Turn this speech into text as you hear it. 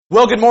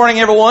Well, good morning,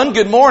 everyone.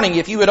 Good morning.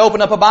 If you would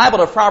open up a Bible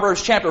to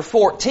Proverbs chapter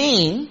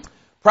 14,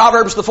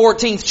 Proverbs the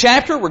 14th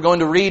chapter, we're going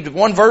to read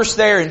one verse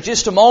there in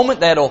just a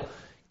moment that'll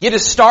get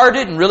us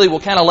started and really will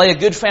kind of lay a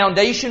good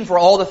foundation for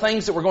all the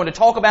things that we're going to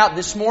talk about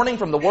this morning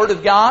from the Word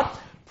of God.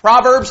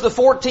 Proverbs the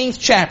 14th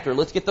chapter.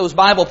 Let's get those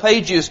Bible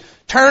pages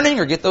turning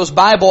or get those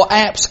Bible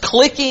apps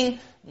clicking.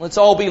 Let's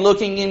all be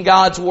looking in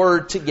God's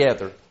Word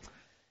together.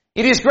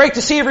 It is great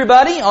to see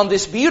everybody on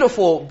this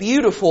beautiful,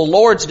 beautiful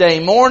Lord's Day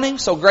morning.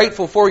 So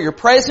grateful for your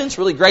presence.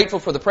 Really grateful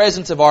for the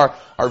presence of our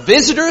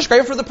visitors.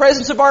 Grateful for the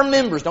presence of our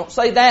members. Don't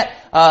say that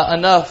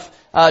enough.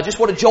 Just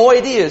what a joy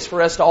it is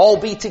for us to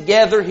all be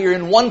together here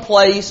in one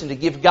place and to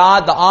give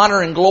God the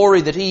honor and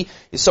glory that He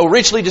is so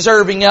richly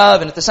deserving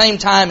of, and at the same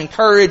time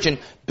encourage and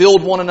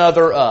build one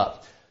another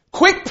up.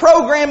 Quick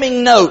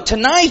programming note.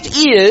 Tonight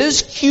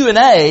is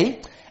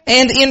Q&A,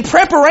 and in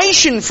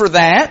preparation for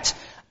that,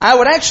 I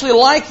would actually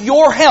like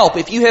your help.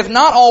 If you have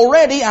not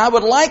already, I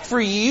would like for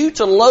you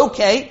to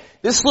locate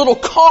this little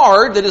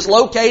card that is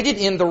located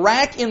in the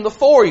rack in the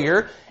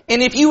foyer.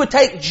 And if you would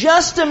take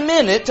just a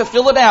minute to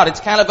fill it out. It's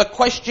kind of a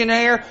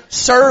questionnaire,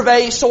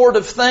 survey sort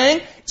of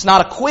thing. It's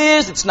not a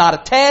quiz. It's not a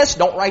test.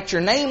 Don't write your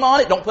name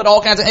on it. Don't put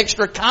all kinds of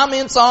extra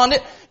comments on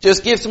it.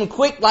 Just give some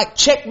quick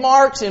check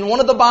marks in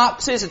one of the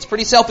boxes. It's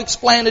pretty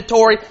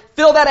self-explanatory.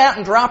 Fill that out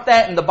and drop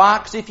that in the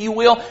box, if you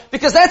will,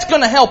 because that's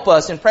going to help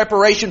us in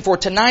preparation for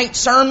tonight's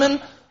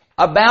sermon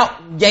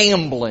about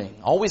gambling.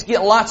 Always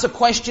get lots of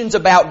questions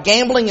about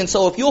gambling, and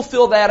so if you'll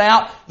fill that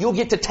out, you'll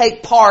get to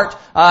take part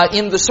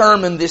in the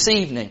sermon this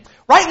evening.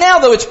 Right now,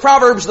 though, it's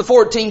Proverbs the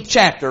 14th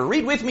chapter.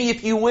 Read with me,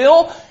 if you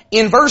will,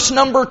 in verse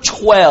number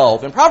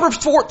 12. In Proverbs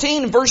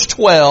 14, verse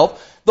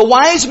 12, the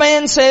wise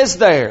man says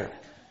there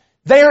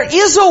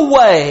is a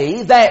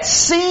way that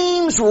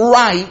seems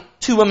right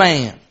to a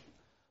man,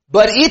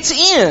 but its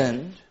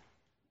end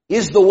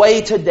is the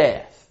way to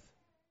death.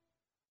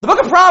 The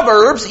book of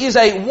Proverbs is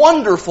a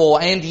wonderful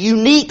and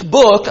unique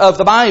book of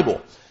the Bible.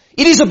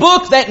 It is a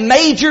book that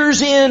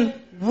majors in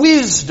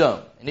wisdom,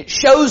 and it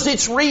shows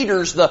its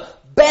readers the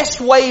best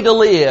way to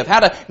live, how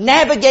to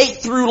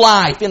navigate through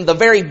life in the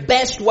very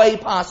best way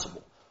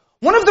possible.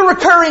 One of the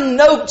recurring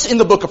notes in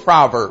the book of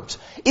Proverbs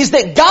is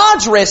that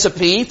God's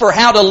recipe for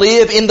how to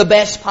live in the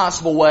best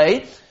possible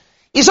way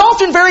is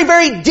often very,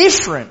 very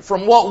different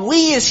from what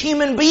we as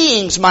human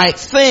beings might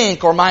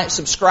think or might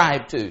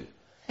subscribe to.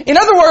 In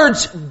other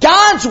words,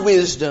 God's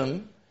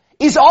wisdom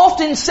is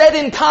often set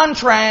in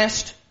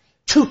contrast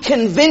to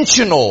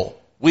conventional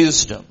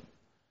wisdom.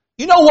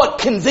 You know what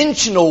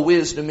conventional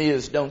wisdom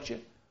is, don't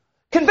you?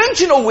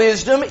 Conventional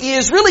wisdom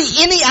is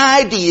really any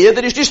idea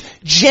that is just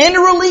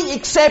generally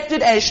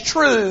accepted as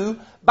true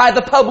by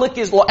the public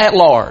at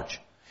large.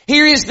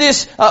 Here is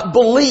this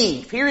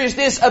belief, here is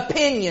this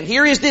opinion,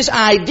 here is this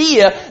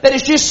idea that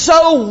is just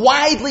so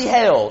widely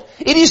held.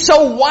 It is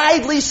so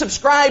widely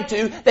subscribed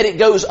to that it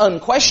goes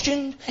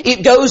unquestioned,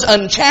 it goes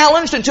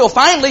unchallenged until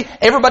finally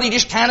everybody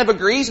just kind of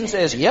agrees and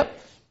says, yep,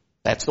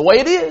 that's the way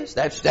it is.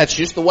 That's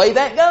just the way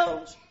that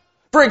goes.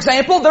 For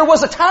example, there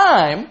was a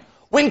time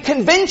when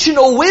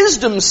conventional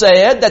wisdom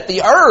said that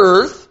the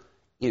earth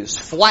is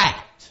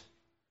flat.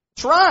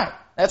 That's right.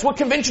 That's what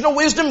conventional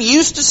wisdom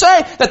used to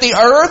say, that the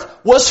earth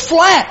was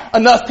flat.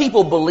 Enough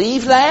people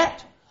believed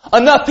that.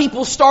 Enough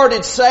people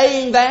started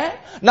saying that.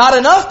 Not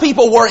enough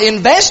people were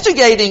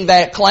investigating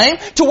that claim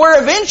to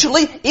where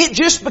eventually it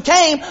just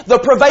became the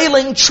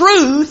prevailing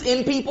truth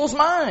in people's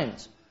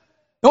minds.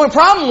 The only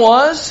problem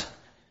was,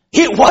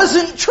 it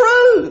wasn't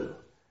true.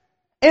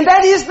 And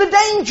that is the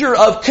danger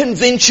of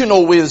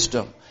conventional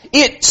wisdom.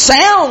 It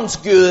sounds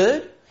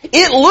good.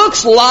 It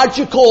looks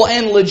logical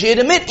and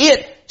legitimate.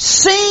 It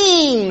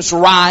seems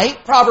right,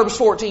 Proverbs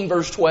 14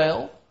 verse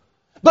 12.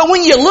 But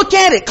when you look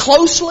at it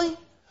closely,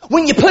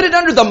 when you put it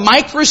under the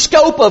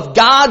microscope of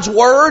God's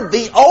Word,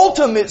 the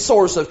ultimate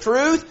source of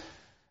truth,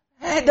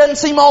 it doesn't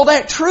seem all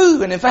that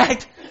true. And in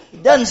fact,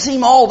 it doesn't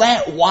seem all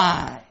that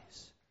wise.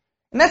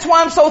 And that's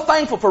why I'm so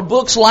thankful for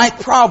books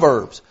like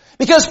Proverbs.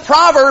 Because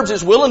Proverbs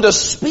is willing to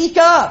speak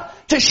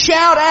up, to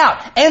shout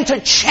out, and to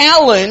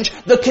challenge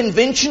the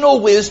conventional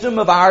wisdom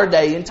of our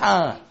day and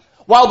time.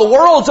 While the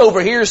world's over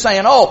here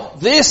saying, oh,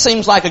 this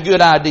seems like a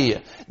good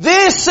idea.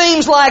 This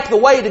seems like the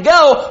way to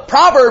go.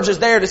 Proverbs is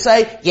there to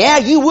say, yeah,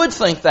 you would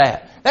think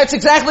that. That's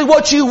exactly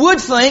what you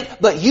would think,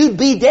 but you'd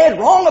be dead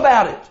wrong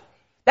about it.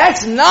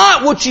 That's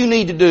not what you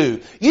need to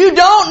do. You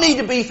don't need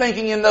to be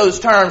thinking in those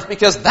terms,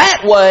 because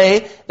that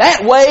way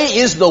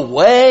is the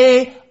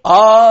way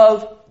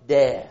of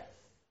death.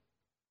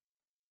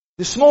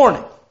 This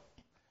morning,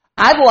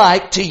 I'd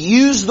like to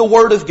use the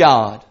Word of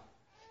God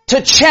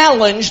to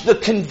challenge the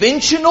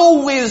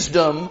conventional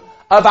wisdom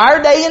of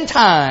our day and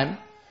time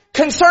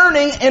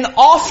concerning an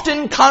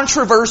often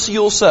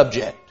controversial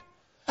subject.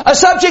 A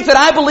subject that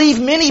I believe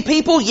many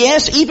people,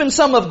 yes, even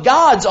some of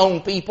God's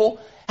own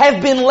people,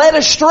 have been led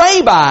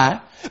astray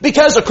by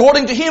because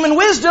according to human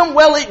wisdom,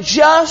 well, it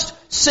just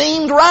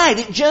seemed right.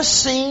 It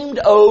just seemed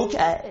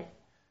okay.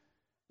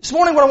 This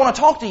morning what I want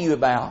to talk to you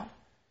about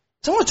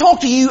is I want to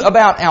talk to you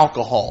about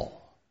alcohol.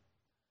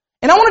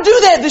 And I want to do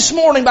that this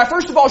morning by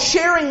first of all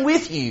sharing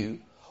with you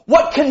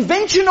what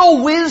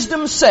conventional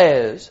wisdom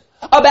says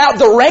about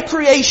the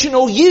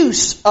recreational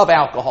use of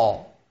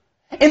alcohol.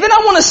 And then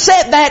I want to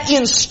set that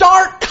in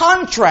stark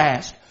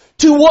contrast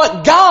to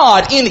what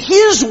God in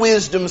His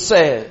wisdom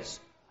says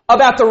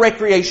about the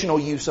recreational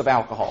use of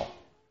alcohol.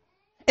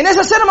 And as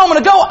I said a moment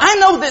ago, I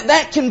know that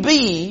that can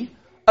be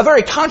a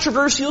very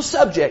controversial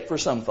subject for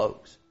some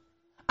folks.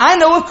 I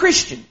know of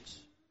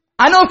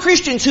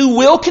Christians who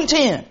will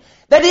contend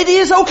that it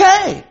is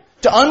okay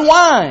to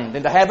unwind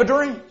and to have a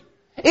drink.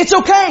 It's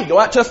okay to go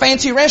out to a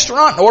fancy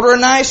restaurant and order a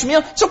nice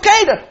meal. It's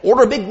okay to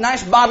order a big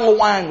nice bottle of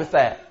wine with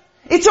that.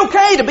 It's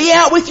okay to be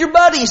out with your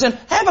buddies and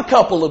have a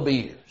couple of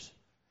beers.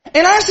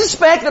 And I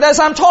suspect that as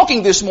I'm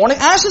talking this morning,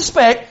 I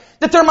suspect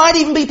that there might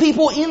even be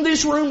people in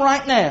this room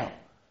right now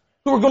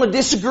who are going to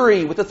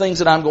disagree with the things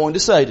that I'm going to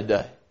say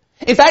today.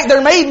 In fact,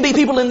 there may even be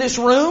people in this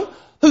room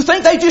who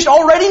think they just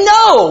already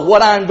know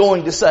what I'm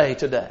going to say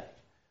today.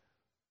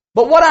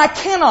 But what I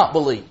cannot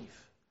believe,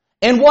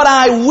 and what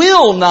I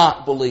will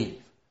not believe,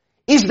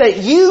 is that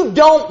you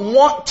don't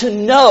want to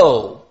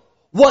know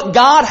what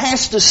God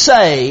has to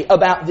say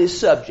about this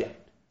subject.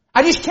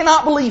 I just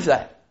cannot believe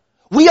that.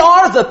 We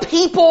are the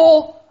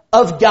people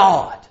of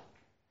God.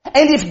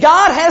 And if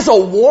God has a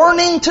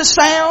warning to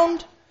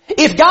sound,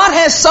 if God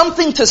has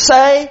something to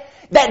say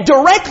that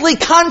directly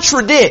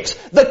contradicts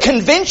the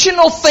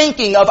conventional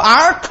thinking of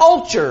our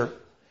culture,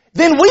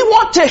 then we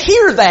want to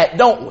hear that,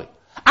 don't we?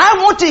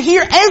 I want to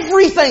hear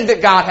everything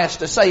that God has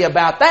to say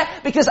about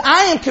that because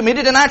I am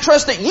committed, and I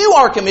trust that you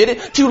are committed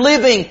to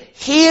living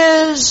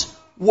His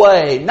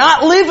way,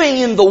 not living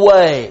in the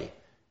way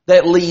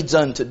that leads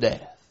unto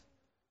death.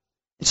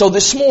 So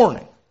this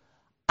morning,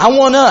 I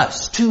want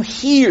us to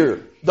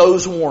hear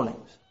those warnings.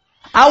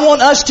 I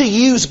want us to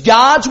use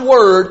God's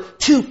Word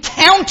to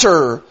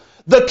counter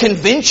the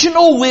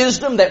conventional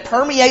wisdom that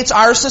permeates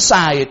our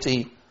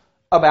society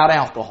about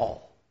alcohol.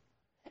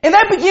 And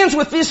that begins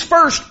with this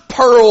first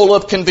pearl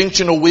of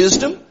conventional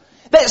wisdom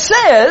that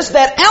says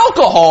that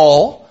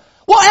alcohol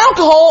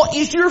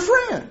is your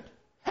friend.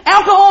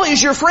 Alcohol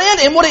is your friend,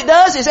 and what it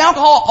does is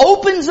alcohol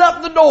opens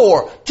up the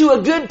door to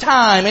a good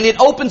time, and it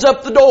opens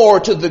up the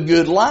door to the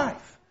good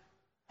life.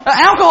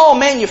 Alcohol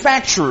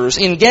manufacturers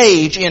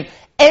engage in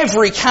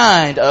every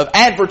kind of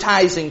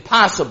advertising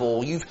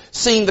possible. You've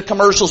seen the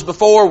commercials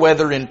before,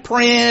 whether in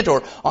print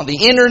or on the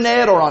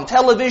internet or on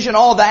television,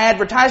 all the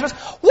advertisements.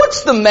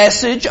 What's the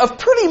message of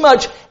pretty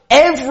much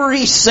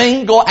every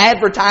single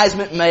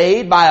advertisement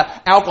made by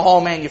an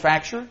alcohol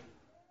manufacturer?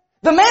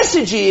 The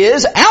message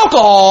is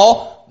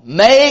alcohol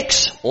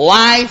makes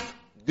life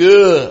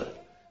good.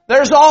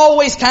 There's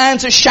always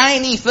kinds of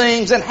shiny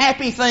things and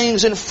happy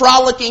things and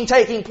frolicking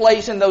taking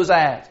place in those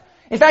ads.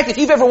 In fact, if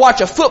you've ever watched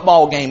a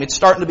football game, it's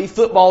starting to be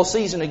football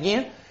season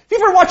again. If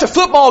you've ever watched a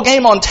football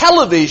game on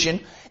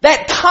television,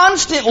 that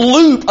constant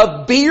loop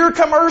of beer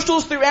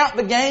commercials throughout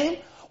the game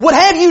would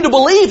have you to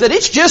believe that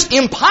it's just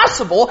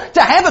impossible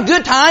to have a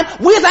good time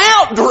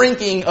without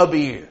drinking a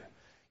beer.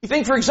 You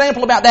think, for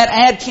example, about that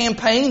ad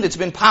campaign that's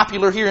been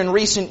popular here in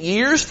recent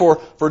years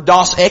for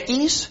Dos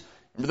Equis.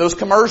 Remember those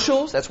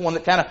commercials? That's one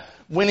that kind of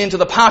went into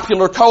the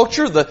popular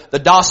culture. The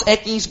Dos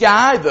Equis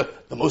guy,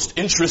 the most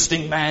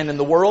interesting man in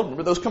the world.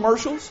 Remember those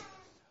commercials?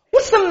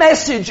 What's the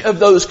message of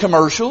those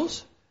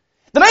commercials?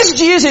 The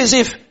message is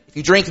if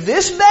you drink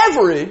this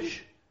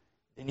beverage,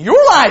 then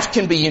your life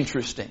can be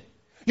interesting.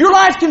 Your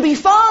life can be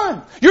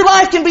fun. Your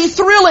life can be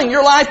thrilling.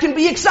 Your life can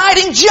be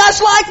exciting,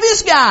 just like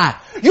this guy.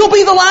 You'll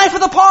be the life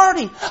of the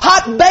party.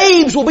 Hot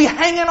babes will be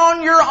hanging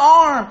on your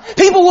arm.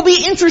 People will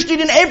be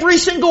interested in every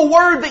single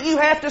word that you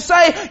have to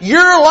say.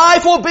 Your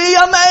life will be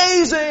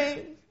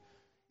amazing.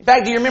 In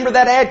fact, do you remember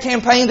that ad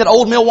campaign that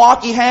Old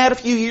Milwaukee had a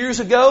few years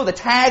ago? The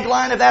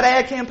tagline of that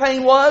ad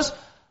campaign was,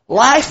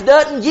 "Life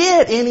doesn't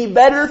get any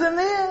better than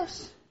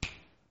this."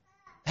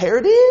 There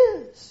it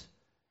is.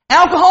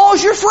 Alcohol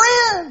is your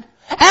friend.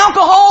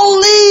 Alcohol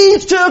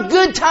leads to a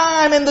good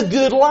time and the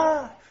good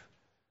life.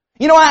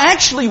 You know, I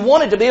actually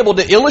wanted to be able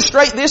to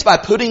illustrate this by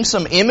putting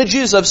some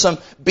images of some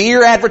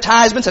beer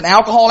advertisements and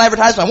alcohol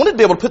advertisements. I wanted to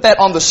be able to put that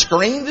on the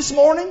screen this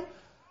morning,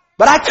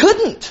 but I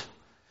couldn't.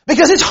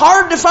 Because it's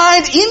hard to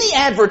find any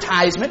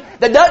advertisement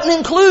that doesn't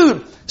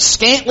include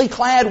scantily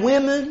clad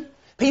women,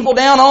 people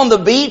down on the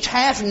beach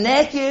half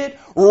naked,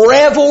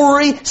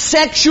 revelry,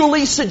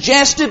 sexually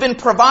suggestive and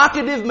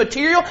provocative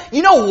material.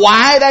 You know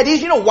why that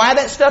is? You know why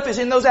that stuff is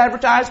in those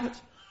advertisements?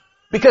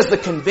 Because the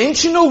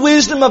conventional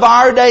wisdom of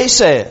our day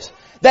says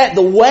that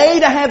the way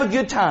to have a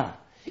good time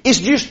is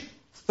just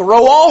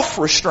throw off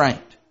restraint,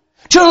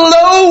 to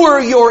lower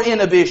your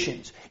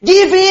inhibitions,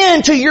 give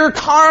in to your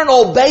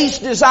carnal base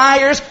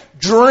desires,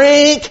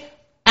 drink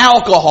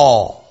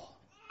alcohol.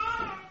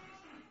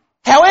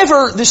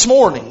 However, this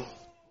morning,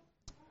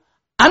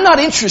 I'm not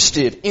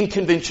interested in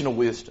conventional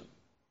wisdom.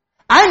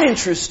 I'm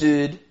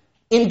interested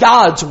in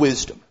God's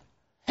wisdom.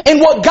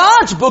 And what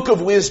God's book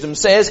of wisdom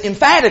says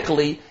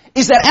emphatically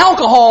is that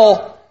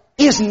alcohol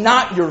is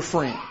not your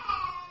friend.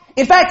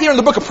 In fact, here in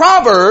the book of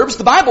Proverbs,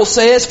 the Bible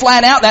says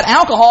flat out that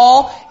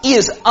alcohol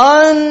is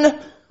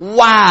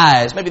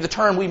wise. Maybe the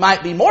term we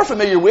might be more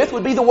familiar with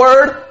would be the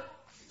word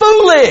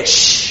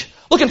foolish.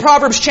 Look in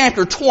Proverbs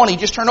chapter 20.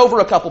 Just turn over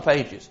a couple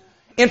pages.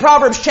 In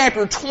Proverbs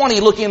chapter 20,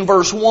 look in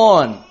verse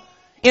 1.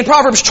 In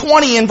Proverbs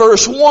 20 in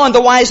verse 1,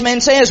 the wise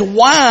man says,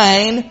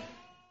 wine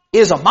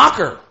is a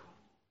mocker.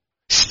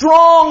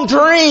 Strong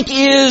drink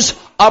is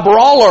a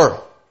brawler.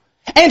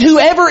 And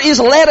whoever is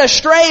led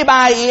astray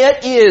by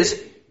it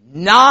is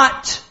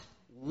not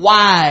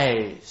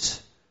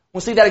wise.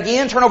 We'll see that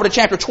again. Turn over to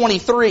chapter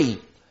 23.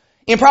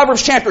 In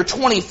Proverbs chapter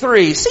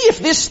 23, see if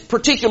this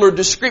particular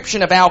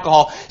description of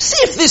alcohol,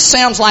 see if this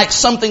sounds like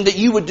something that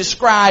you would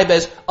describe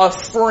as a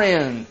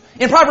friend.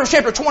 In Proverbs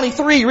chapter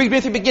 23, read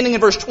with me beginning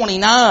in verse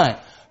 29.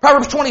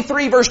 Proverbs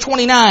 23 verse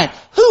 29.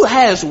 Who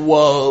has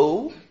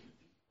woe?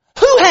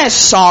 Who has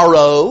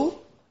sorrow?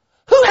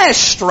 Who has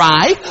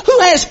strife? Who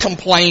has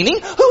complaining?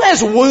 Who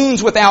has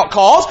wounds without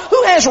cause?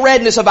 Who has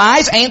redness of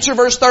eyes? Answer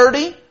verse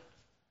 30.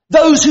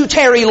 Those who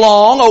tarry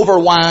long over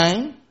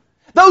wine.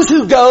 Those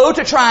who go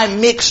to try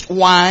mixed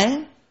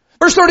wine.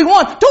 Verse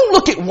 31. Don't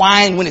look at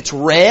wine when it's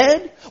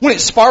red, when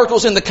it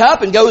sparkles in the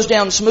cup and goes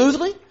down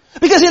smoothly.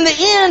 Because in the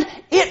end,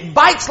 it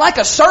bites like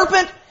a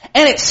serpent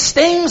and it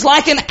stings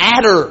like an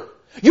adder.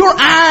 Your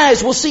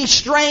eyes will see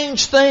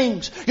strange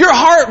things. Your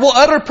heart will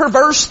utter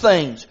perverse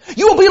things.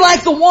 You will be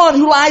like the one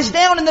who lies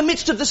down in the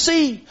midst of the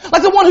sea,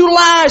 like the one who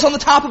lies on the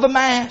top of a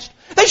mast.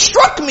 They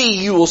struck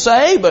me, you will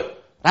say,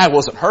 but I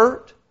wasn't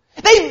hurt.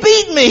 They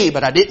beat me,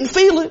 but I didn't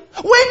feel it.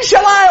 When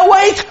shall I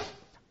awake?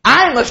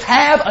 I must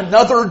have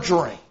another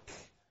drink.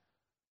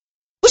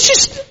 Let's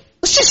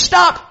just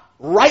stop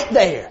right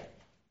there.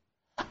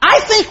 I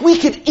think we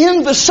could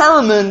end the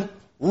sermon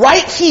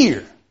right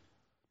here.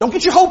 Don't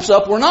get your hopes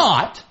up, we're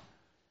not.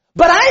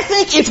 But I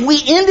think if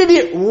we ended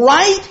it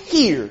right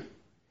here,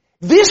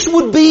 this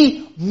would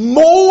be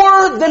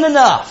more than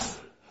enough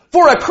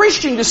for a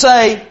Christian to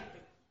say,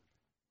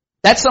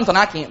 that's something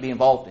I can't be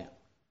involved in.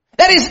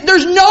 That is,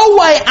 there's no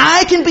way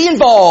I can be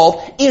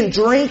involved in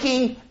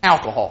drinking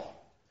alcohol.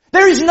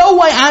 There is no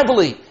way, I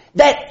believe,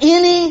 that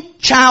any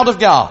child of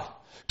God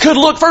could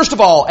look, first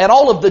of all, at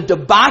all of the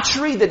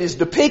debauchery that is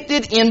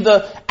depicted in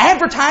the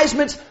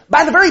advertisements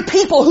by the very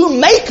people who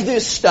make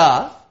this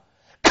stuff.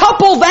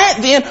 Couple that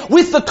then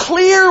with the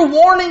clear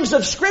warnings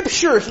of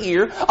Scripture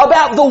here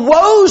about the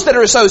woes that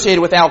are associated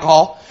with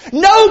alcohol.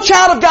 No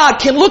child of God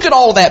can look at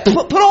all that,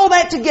 put all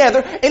that together,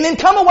 and then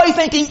come away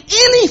thinking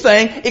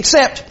anything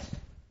except,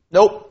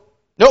 nope,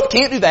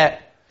 can't do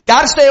that.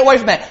 Got to stay away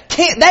from that.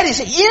 That is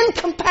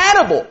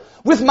incompatible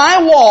with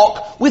my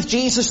walk with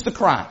Jesus the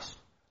Christ.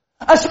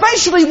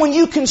 Especially when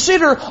you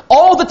consider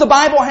all that the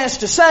Bible has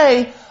to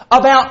say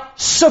about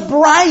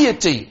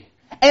sobriety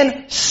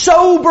and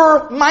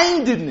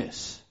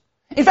sober-mindedness.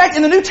 In fact,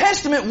 in the New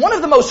Testament, one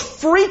of the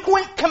most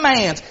frequent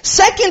commands,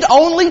 second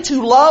only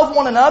to love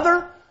one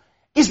another,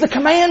 is the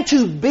command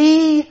to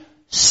be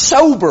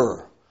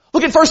sober.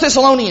 Look at 1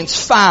 Thessalonians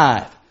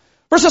 5.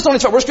 1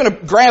 Thessalonians 5, we're just going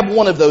to grab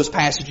one of those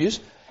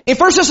passages. In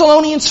 1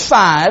 Thessalonians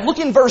 5, look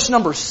in verse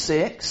number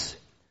 6.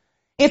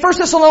 In 1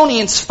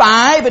 Thessalonians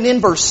 5 and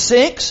in verse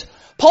 6,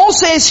 Paul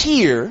says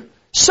here,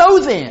 so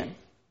then,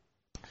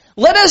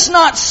 let us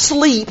not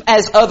sleep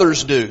as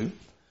others do,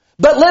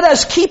 but let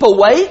us keep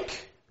awake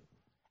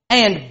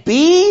and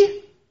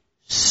be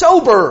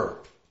sober.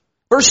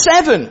 Verse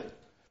 7.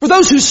 For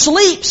those who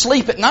sleep,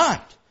 sleep at night.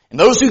 And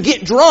those who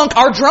get drunk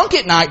are drunk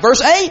at night.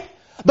 Verse 8.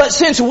 But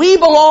since we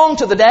belong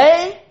to the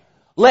day,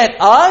 let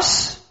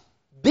us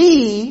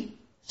be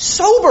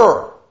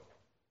sober.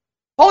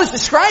 Paul is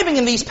describing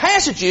in these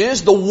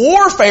passages the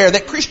warfare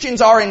that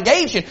Christians are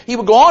engaged in. He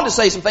would go on to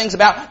say some things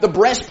about the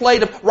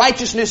breastplate of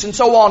righteousness and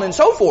so on and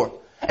so forth.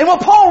 And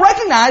what Paul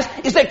recognized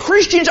is that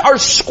Christians are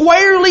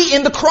squarely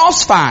in the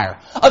crossfire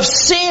of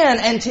sin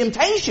and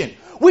temptation,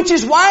 which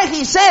is why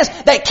he says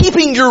that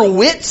keeping your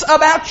wits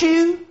about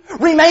you,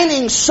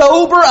 remaining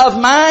sober of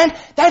mind,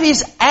 that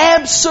is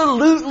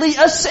absolutely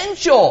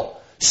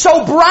essential.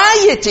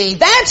 Sobriety,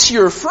 that's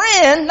your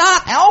friend,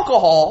 not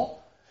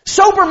alcohol.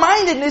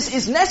 Sober-mindedness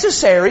is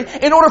necessary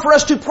in order for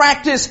us to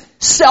practice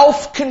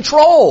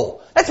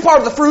self-control. That's part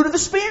of the fruit of the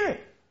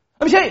Spirit.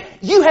 Let me tell you,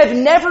 you have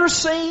never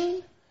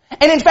seen,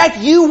 and in fact,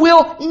 you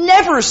will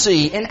never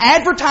see an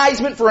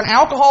advertisement for an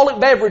alcoholic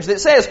beverage that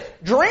says,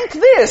 drink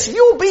this,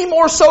 you'll be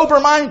more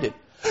sober-minded.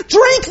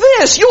 Drink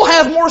this, you'll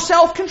have more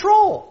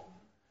self-control.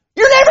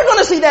 You're never going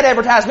to see that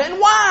advertisement. And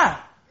why?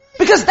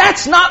 Because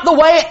that's not the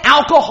way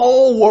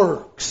alcohol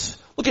works.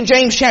 Look in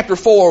James chapter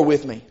 4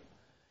 with me.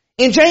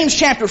 In James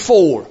chapter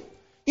 4,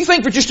 you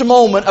think for just a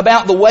moment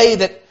about the way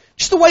that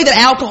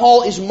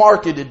alcohol is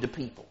marketed to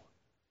people.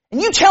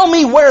 And you tell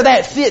me where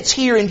that fits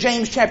here in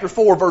James chapter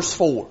 4 verse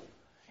 4.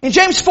 In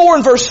James 4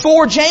 and verse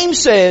 4,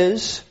 James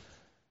says,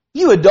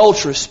 you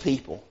adulterous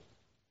people,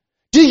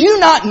 do you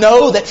not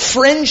know that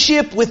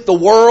friendship with the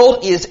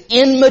world is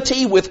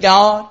enmity with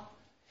God?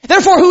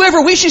 Therefore,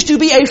 whoever wishes to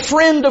be a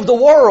friend of the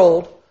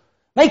world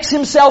makes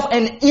himself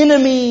an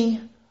enemy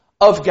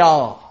of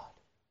God.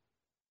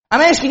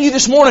 I'm asking you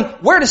this morning,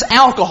 where does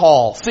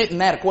alcohol fit in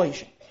that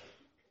equation?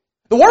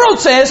 The world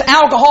says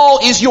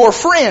alcohol is your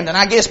friend, and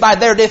I guess by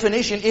their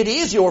definition it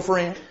is your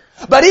friend.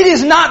 But it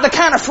is not the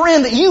kind of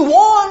friend that you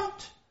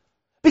want.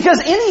 Because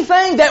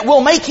anything that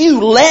will make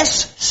you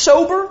less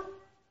sober,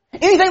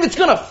 anything that's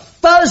going to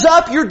fuzz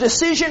up your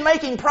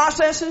decision-making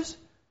processes,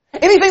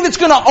 anything that's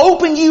going to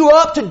open you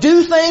up to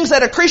do things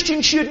that a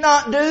Christian should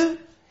not do,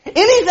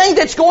 anything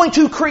that's going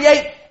to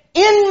create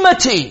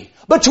enmity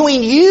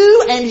between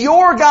you and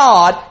your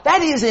God,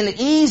 that is an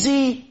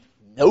easy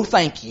no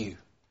thank you.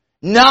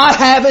 Not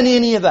having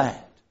any of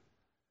that.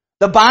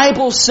 The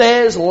Bible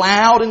says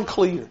loud and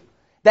clear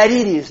that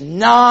it is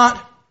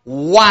not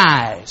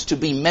wise to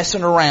be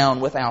messing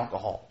around with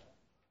alcohol.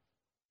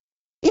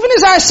 Even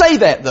as I say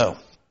that though,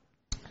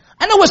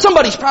 I know what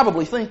somebody's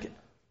probably thinking.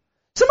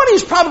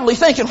 Somebody's probably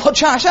thinking, well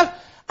Josh,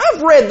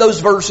 I've read those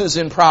verses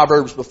in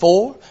Proverbs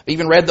before. I've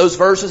even read those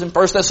verses in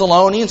 1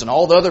 Thessalonians and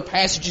all the other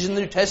passages in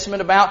the New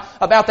Testament about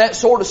that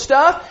sort of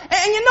stuff.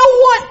 And you know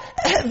what?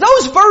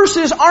 Those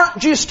verses aren't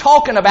just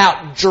talking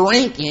about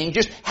drinking,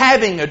 just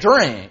having a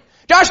drink.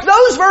 Josh,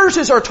 those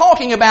verses are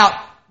talking about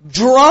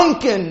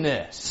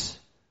drunkenness.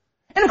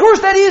 And of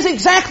course that is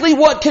exactly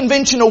what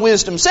conventional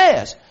wisdom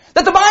says.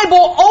 That the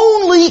Bible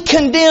only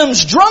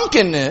condemns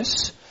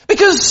drunkenness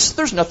because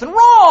there's nothing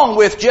wrong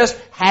with just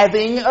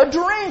having a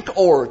drink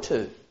or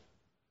two.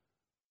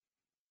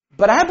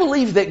 But I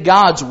believe that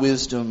God's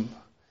wisdom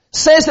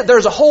says that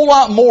there's a whole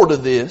lot more to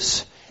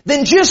this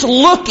than just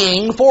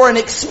looking for an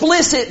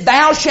explicit,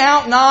 thou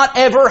shalt not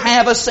ever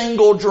have a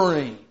single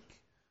drink.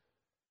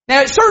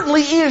 Now it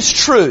certainly is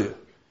true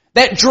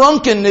that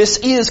drunkenness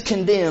is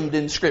condemned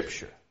in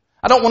Scripture.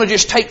 I don't want to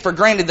just take for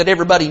granted that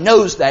everybody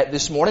knows that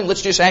this morning.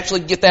 Let's just actually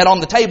get that on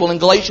the table in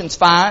Galatians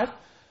 5.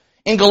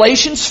 In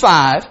Galatians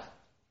 5,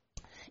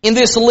 in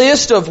this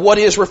list of what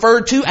is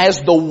referred to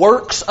as the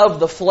works of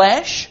the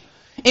flesh,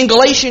 in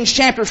Galatians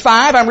chapter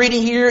 5, I'm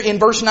reading here in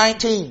verse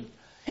 19.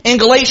 In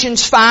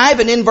Galatians 5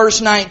 and in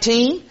verse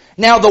 19,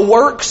 now the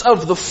works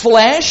of the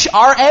flesh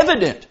are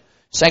evident.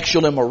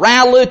 Sexual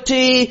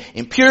immorality,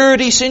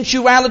 impurity,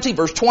 sensuality.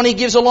 Verse 20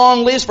 gives a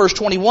long list. Verse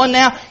 21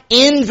 now,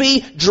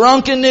 envy,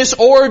 drunkenness,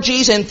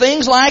 orgies, and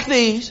things like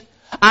these.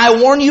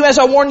 I warn you, as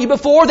I warned you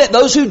before, that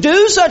those who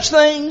do such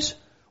things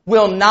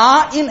will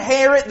not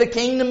inherit the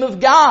kingdom of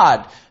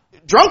God.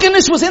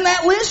 Drunkenness was in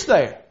that list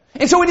there.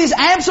 And so it is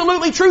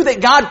absolutely true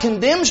that God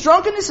condemns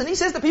drunkenness, and He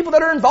says the people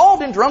that are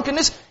involved in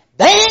drunkenness,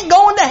 they ain't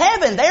going to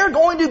heaven. They're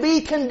going to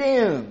be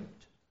condemned.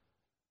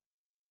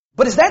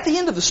 But is that the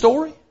end of the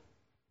story?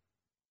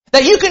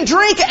 That you can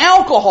drink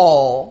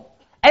alcohol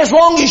as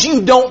long as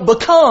you don't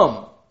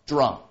become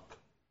drunk.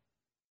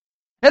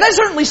 Now that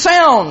certainly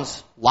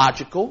sounds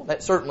logical.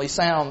 That certainly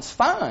sounds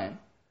fine.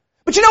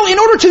 But you know, in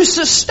order to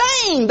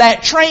sustain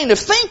that train of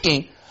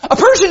thinking, a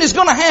person is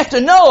going to have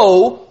to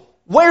know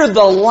where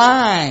the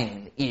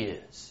line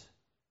is.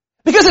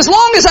 Because as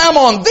long as I'm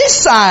on this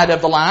side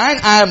of the line,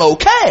 I'm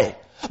okay.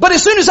 But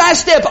as soon as I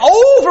step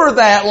over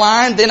that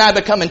line, then I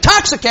become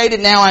intoxicated,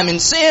 now I'm in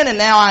sin, and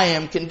now I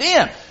am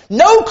condemned.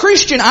 No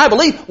Christian, I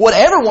believe, would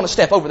ever want to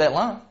step over that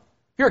line.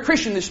 If you're a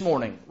Christian this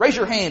morning, raise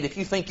your hand if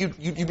you think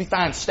you'd be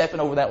fine stepping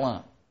over that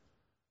line.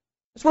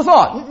 That's what I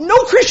thought. No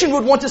Christian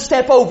would want to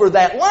step over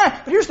that line.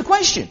 But here's the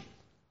question.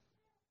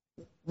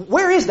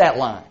 Where is that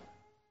line?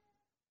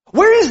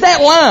 Where is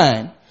that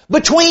line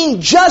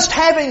between just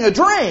having a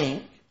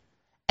drink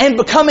and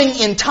becoming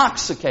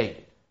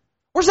intoxicated?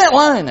 Where's that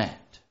line at?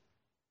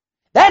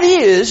 That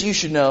is, you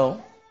should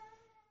know,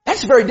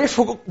 that's a very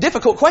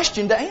difficult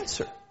question to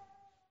answer.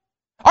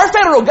 Our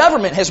federal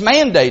government has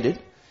mandated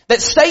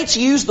that states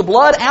use the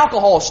blood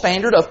alcohol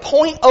standard of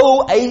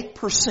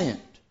 0.08%.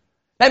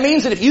 That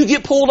means that if you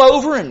get pulled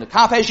over and the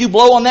cop has you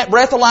blow on that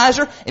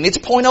breathalyzer and it's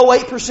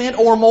 0.08%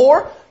 or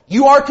more,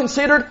 you are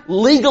considered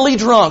legally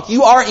drunk.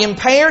 You are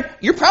impaired.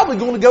 You're probably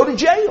going to go to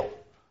jail.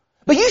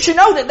 But you should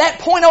know that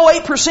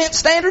 0.08%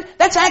 standard,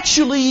 that's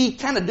actually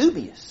kind of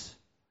dubious.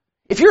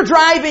 If you're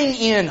driving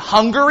in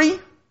Hungary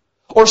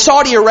or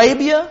Saudi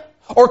Arabia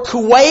or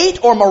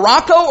Kuwait or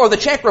Morocco or the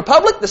Czech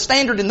Republic, the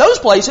standard in those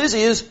places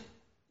is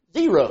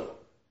 0.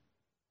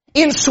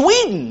 In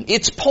Sweden,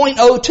 it's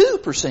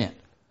 0.02%.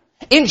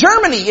 In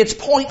Germany, it's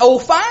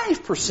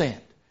 0.05%.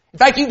 In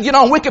fact, you can get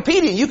on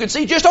Wikipedia and you can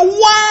see just a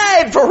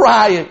wide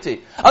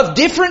variety of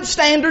different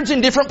standards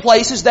in different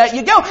places that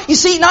you go. You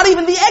see, not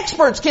even the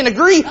experts can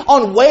agree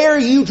on where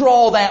you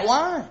draw that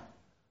line.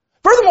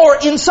 Furthermore,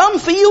 in some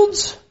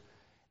fields,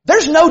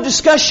 there's no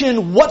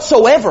discussion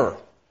whatsoever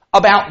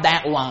about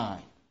that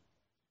line.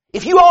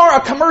 If you are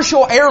a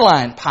commercial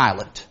airline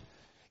pilot,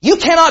 you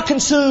cannot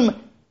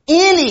consume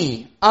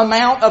any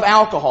amount of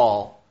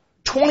alcohol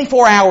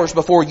 24 hours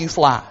before you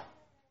fly.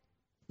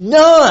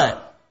 None.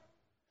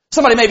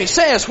 Somebody maybe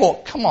says,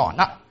 well, come on,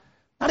 not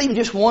even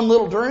just one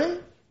little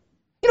drink?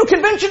 You know,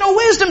 conventional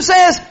wisdom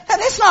says, hey,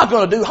 that's not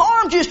going to do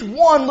harm, just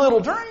one little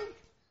drink.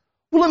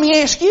 Well, let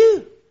me ask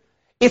you,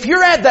 if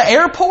you're at the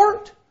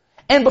airport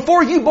and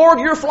before you board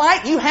your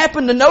flight, you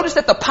happen to notice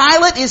that the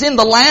pilot is in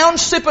the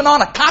lounge sipping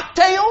on a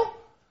cocktail,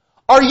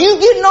 are you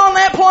getting on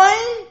that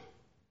plane?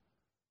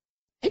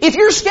 If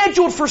you're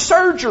scheduled for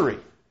surgery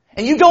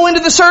And you go into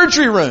the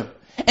surgery room,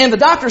 and the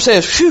doctor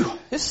says, phew,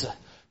 this is a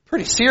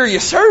pretty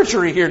serious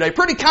surgery here today,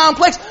 pretty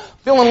complex,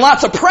 feeling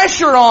lots of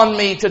pressure on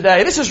me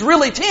today. This is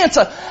really tense.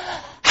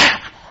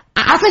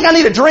 I think I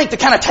need a drink to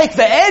kind of take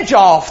the edge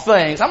off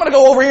things. I'm going to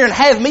go over here and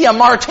have me a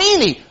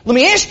martini. Let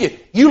me ask you,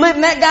 you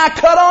letting that guy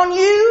cut on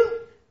you?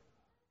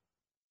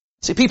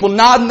 See people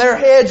nodding their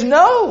heads,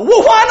 no.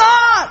 Well, why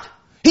not?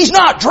 He's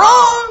not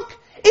drunk.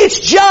 It's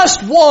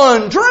just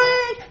one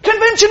drink.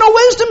 Conventional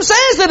wisdom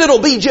says that it'll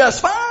be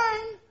just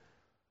fine.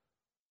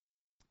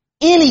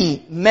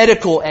 Any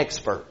medical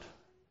expert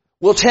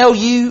will tell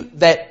you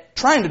that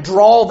trying to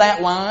draw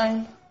that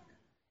line,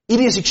 it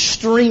is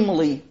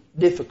extremely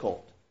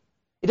difficult.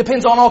 It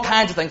depends on all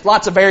kinds of things,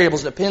 lots of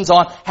variables. It depends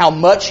on how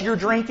much you're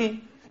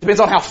drinking. It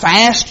depends on how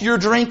fast you're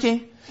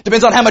drinking. It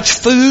depends on how much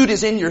food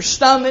is in your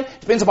stomach.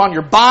 It depends upon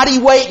your body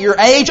weight, your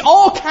age,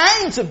 all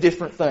kinds of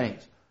different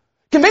things.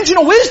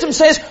 Conventional wisdom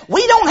says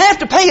we don't have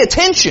to pay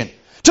attention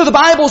to the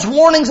Bible's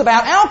warnings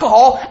about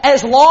alcohol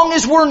as long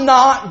as we're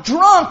not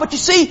drunk. But you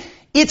see,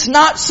 it's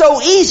not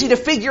so easy to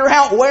figure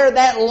out where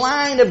that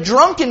line of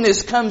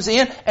drunkenness comes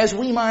in as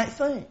we might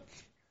think.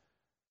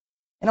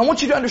 And I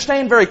want you to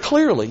understand very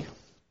clearly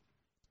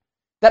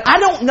that I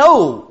don't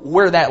know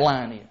where that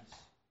line is.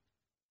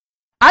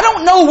 I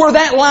don't know where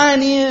that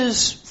line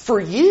is for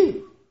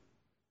you.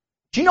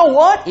 Do you know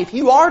what? If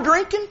you are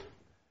drinking,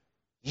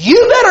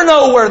 you better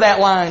know where that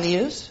line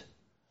is.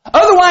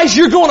 Otherwise,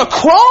 you're going to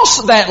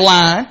cross that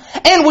line,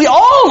 and we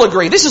all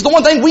agree, this is the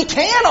one thing we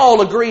can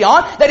all agree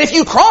on, that if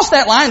you cross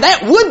that line,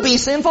 that would be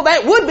sinful,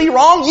 that would be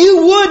wrong,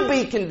 you would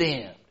be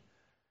condemned.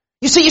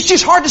 You see, it's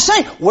just hard to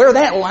say where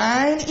that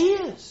line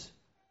is.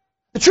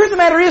 The truth of the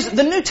matter is,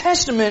 the New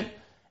Testament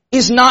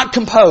is not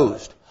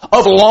composed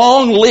of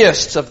long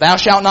lists of thou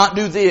shalt not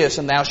do this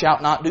and thou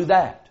shalt not do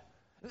that.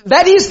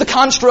 That is the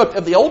construct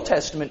of the Old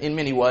Testament in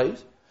many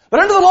ways. But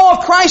under the law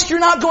of Christ, you're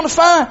not going to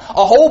find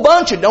a whole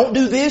bunch of don't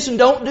do this and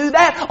don't do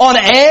that on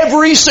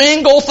every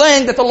single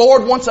thing that the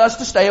Lord wants us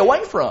to stay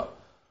away from.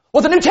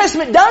 What the New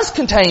Testament does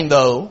contain,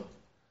 though,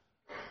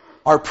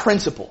 are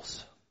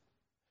principles.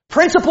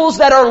 Principles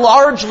that are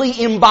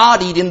largely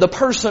embodied in the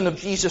person of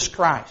Jesus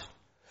Christ.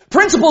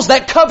 Principles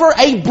that cover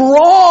a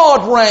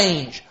broad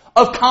range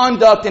of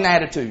conduct and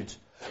attitudes.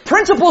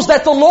 Principles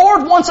that the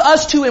Lord wants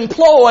us to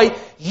employ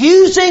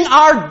using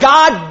our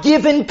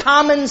God-given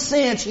common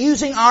sense,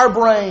 using our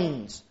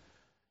brains.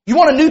 You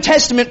want a New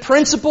Testament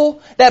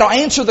principle that'll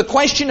answer the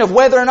question of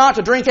whether or not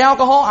to drink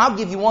alcohol? I'll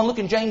give you one. Look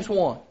in James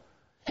 1.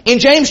 In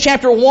James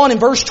chapter 1 and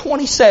verse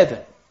 27.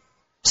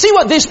 See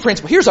what this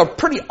principle, here's a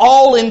pretty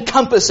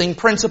all-encompassing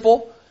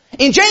principle.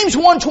 In James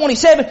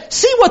 1:27,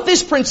 see what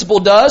this principle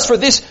does for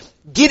this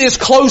get as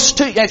close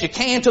to as you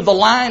can to the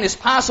line as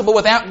possible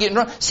without getting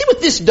drunk. See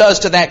what this does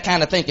to that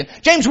kind of thinking.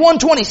 James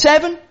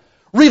 1:27,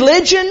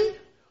 religion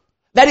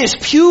that is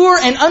pure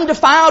and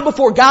undefiled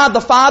before God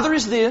the Father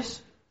is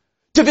this,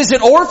 to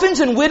visit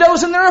orphans and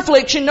widows in their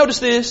affliction, notice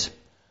this,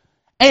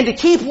 and to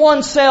keep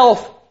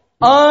oneself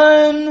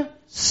unstained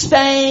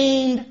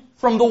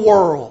from the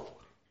world.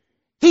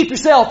 Keep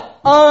yourself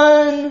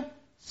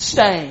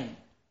unstained.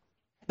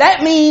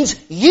 That means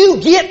you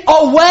get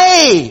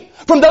away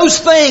from those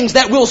things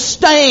that will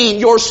stain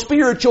your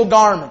spiritual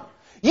garment.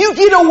 You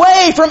get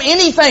away from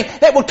anything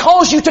that would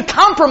cause you to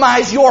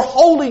compromise your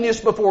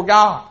holiness before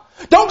God.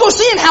 Don't go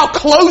seeing how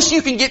close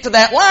you can get to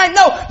that line.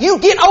 No, you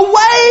get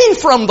away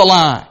from the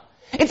line.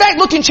 In fact,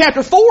 look in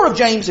chapter 4 of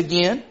James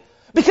again,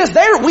 because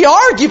there we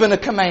are given a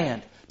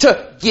command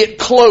to get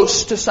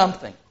close to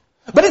something.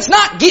 But it's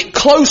not get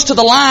close to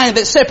the line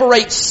that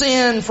separates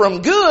sin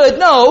from good.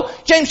 No,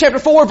 James chapter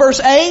 4 verse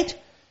 8,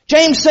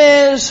 James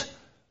says,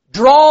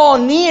 draw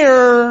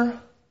near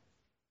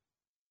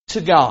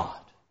to God.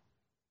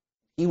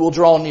 He will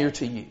draw near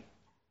to you.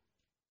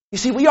 You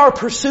see, we are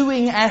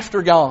pursuing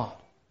after God.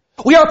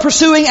 We are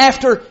pursuing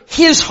after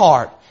His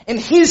heart and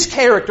His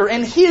character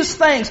and His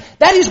things.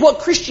 That is what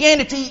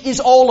Christianity is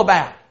all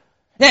about.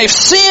 Now, if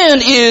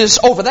sin is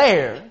over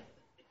there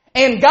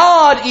and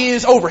God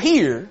is over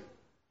here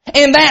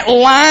and that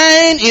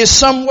line is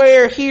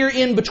somewhere here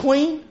in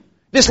between,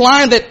 this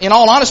line that, in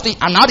all honesty,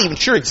 I'm not even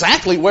sure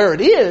exactly where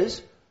it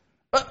is,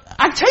 but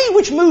I tell you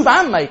which move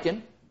I'm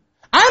making.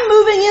 I'm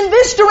moving in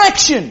this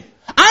direction.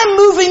 I'm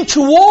moving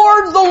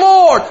toward the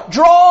Lord.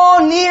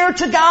 Draw near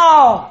to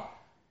God.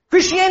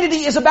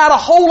 Christianity is about a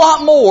whole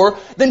lot more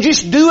than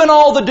just doing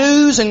all the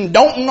do's and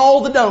don'ting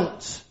all the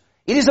don'ts.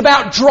 It is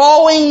about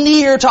drawing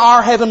near to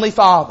our Heavenly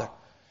Father.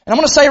 And I'm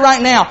going to say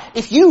right now,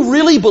 if you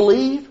really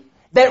believe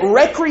that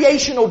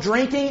recreational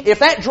drinking, if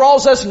that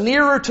draws us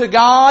nearer to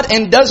God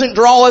and doesn't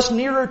draw us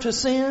nearer to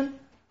sin,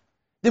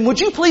 then would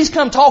you please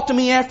come talk to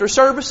me after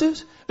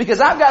services?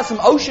 Because I've got some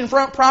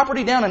oceanfront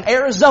property down in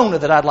Arizona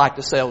that I'd like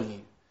to sell you.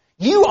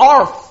 You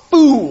are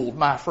fooled,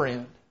 my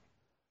friend.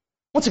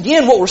 Once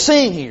again, what we're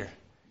seeing here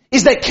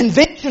is that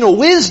conventional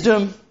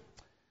wisdom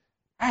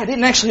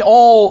isn't actually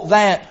all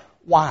that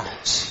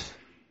wise.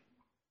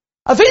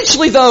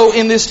 Eventually, though,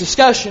 in this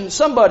discussion,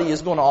 somebody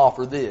is going to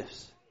offer this.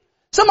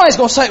 Somebody's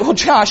going to say, well,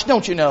 Josh,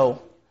 don't you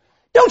know,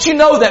 Don't you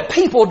know that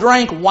people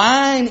drank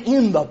wine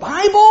in the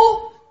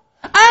Bible?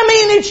 I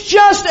mean, it's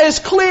just as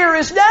clear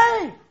as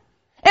day.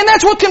 And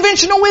that's what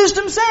conventional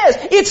wisdom says.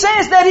 It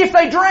says that if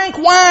they drank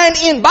wine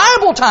in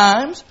Bible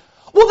times,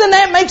 well then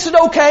that makes it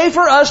okay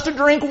for us to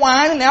drink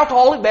wine and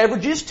alcoholic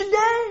beverages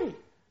today.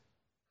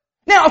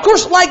 Now, of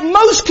course, like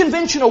most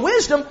conventional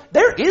wisdom,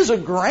 there is a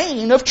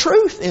grain of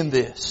truth in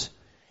this.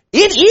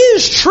 It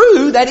is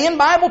true that in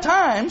Bible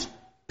times,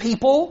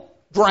 people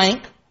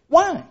drank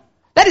wine.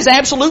 That is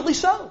absolutely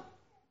so.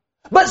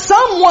 But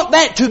some want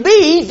that to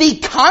be the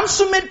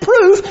consummate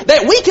proof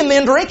that we can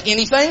then drink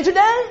anything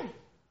today.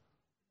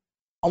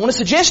 I want to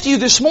suggest to you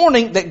this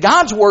morning that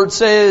God's Word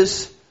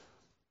says,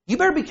 you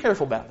better be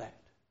careful about that.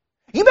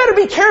 You better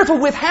be careful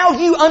with how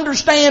you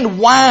understand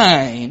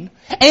wine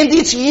and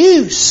its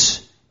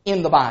use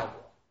in the Bible.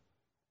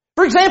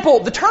 For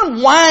example, the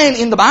term wine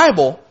in the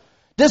Bible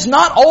does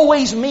not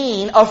always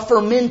mean a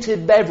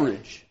fermented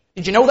beverage.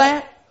 Did you know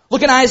that?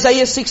 Look in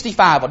Isaiah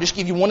 65. I'll just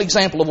give you one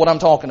example of what I'm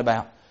talking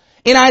about.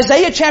 In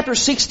Isaiah chapter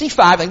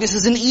 65, I think this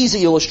is an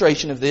easy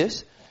illustration of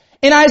this.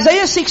 In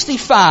Isaiah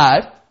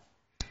 65,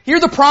 here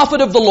the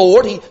prophet of the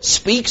Lord, he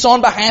speaks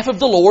on behalf of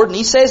the Lord, and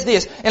he says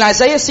this. In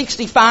Isaiah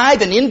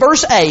 65 and in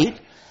verse 8,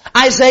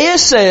 Isaiah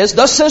says,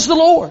 thus says the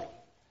Lord,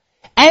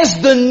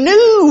 as the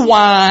new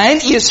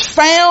wine is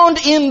found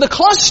in the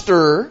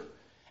cluster,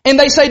 and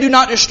they say do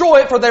not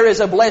destroy it for there is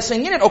a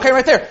blessing in it. Okay,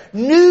 right there.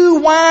 New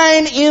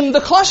wine in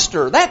the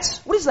cluster.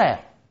 What is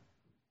that?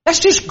 That's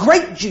just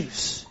grape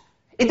juice.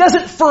 It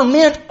doesn't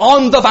ferment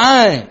on the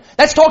vine.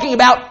 That's talking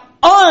about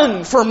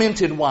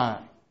unfermented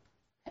wine.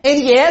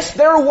 And yes,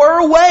 there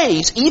were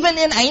ways, even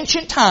in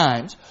ancient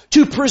times,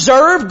 to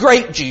preserve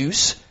grape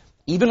juice,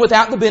 even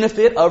without the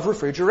benefit of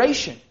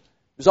refrigeration.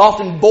 It was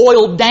often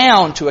boiled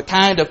down to a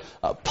kind of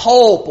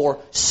pulp or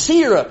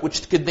syrup,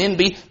 which could then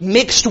be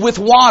mixed with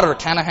water,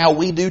 kind of how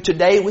we do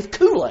today with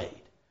Kool-Aid.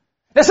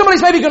 Now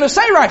somebody's maybe going to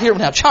say right here,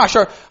 now, Josh,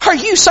 are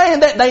you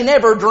saying that they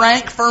never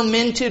drank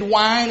fermented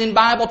wine in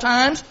Bible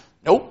times?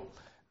 Nope,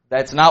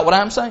 that's not what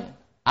I'm saying.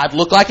 I'd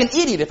look like an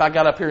idiot if I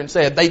got up here and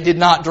said they did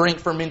not drink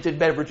fermented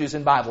beverages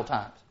in Bible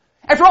times.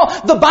 After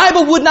all, the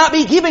Bible would not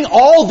be giving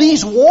all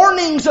these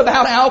warnings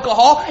about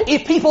alcohol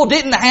if people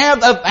didn't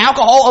have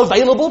alcohol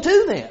available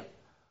to them.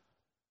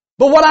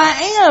 But what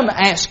I am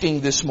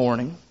asking this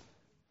morning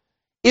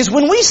is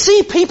when we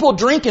see people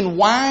drinking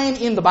wine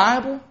in the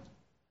Bible,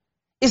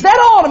 is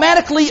that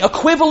automatically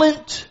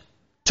equivalent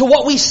to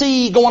what we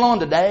see going on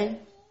today?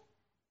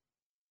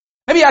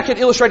 Maybe I could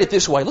illustrate it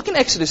this way. Look in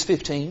Exodus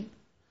 15.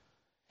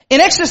 In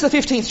Exodus the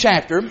 15th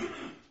chapter,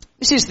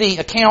 this is the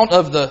account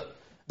of the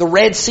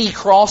Red Sea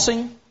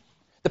crossing.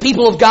 The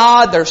people of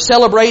God, they're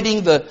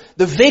celebrating the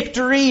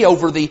victory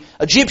over the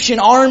Egyptian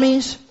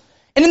armies.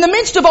 And in the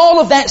midst of all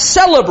of that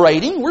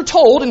celebrating, we're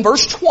told in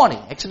verse 20,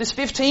 Exodus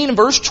 15 and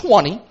verse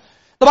 20,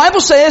 the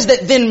Bible says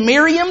that then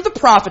Miriam the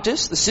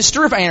prophetess, the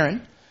sister of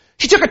Aaron,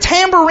 she took a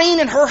tambourine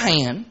in her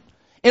hand,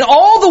 and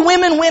all the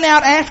women went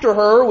out after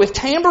her with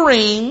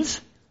tambourines,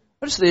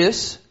 what is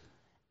this,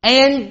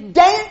 and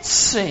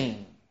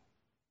dancing.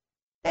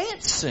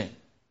 Dancing.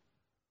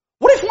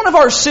 What if one of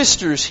our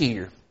sisters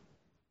here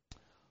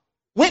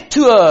went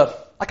to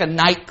a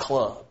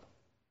nightclub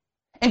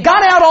and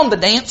got out on the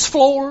dance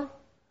floor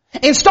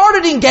and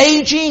started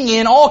engaging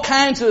in all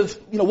kinds of,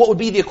 what would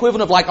be the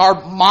equivalent of like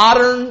our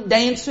modern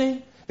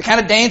dancing? The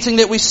kind of dancing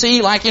that we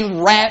see like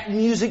in rap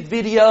music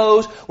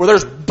videos where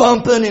there's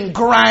bumping and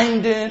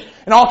grinding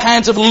and all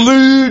kinds of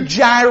lewd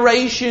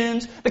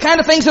gyrations. The kind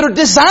of things that are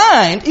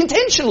designed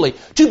intentionally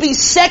to be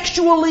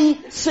sexually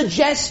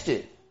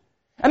suggestive.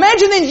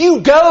 Imagine then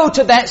you go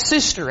to that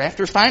sister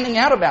after finding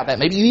out about that.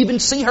 Maybe you even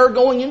see her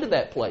going into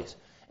that place.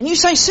 And you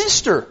say,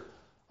 sister,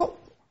 what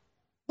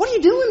are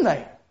you doing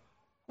there?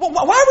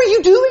 Why were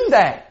you doing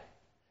that?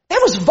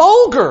 That was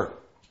vulgar.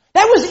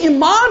 That was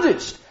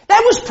immodest.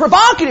 That was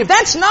provocative.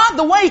 That's not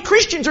the way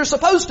Christians are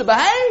supposed to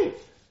behave.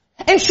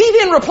 And she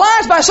then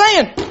replies by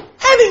saying,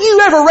 haven't you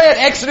ever read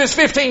Exodus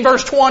 15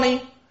 verse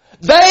 20?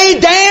 They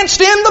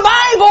danced in the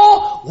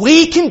Bible.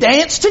 We can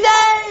dance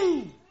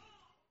today.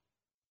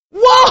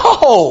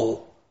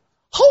 Whoa!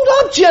 Hold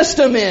up just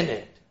a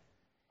minute.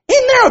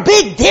 Isn't there a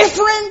big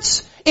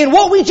difference in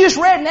what we just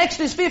read in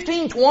Exodus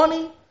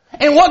 15:20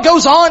 and what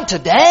goes on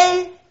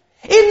today?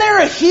 Isn't there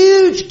a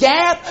huge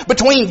gap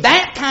between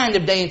that kind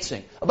of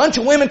dancing, a bunch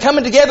of women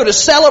coming together to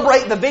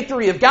celebrate the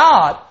victory of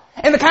God,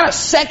 and the kind of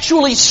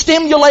sexually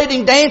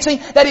stimulating dancing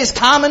that is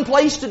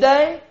commonplace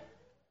today?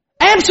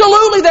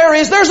 Absolutely there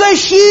is. There's a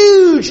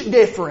huge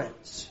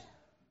difference.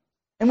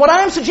 And what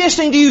I'm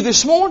suggesting to you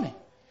this morning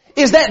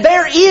is that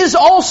there is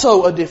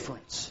also a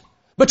difference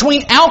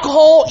between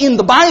alcohol in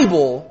the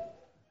Bible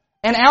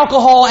and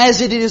alcohol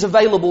as it is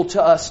available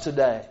to us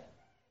today.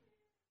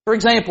 For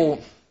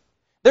example,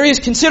 there is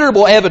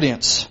considerable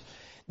evidence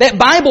that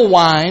Bible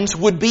wines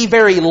would be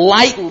very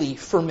lightly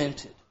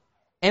fermented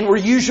and were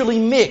usually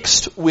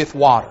mixed with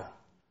water.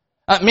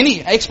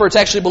 Many experts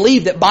actually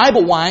believe that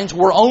Bible wines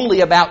were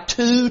only about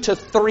 2 to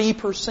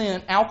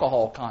 3%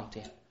 alcohol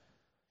content.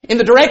 In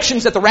the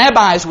directions that the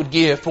rabbis would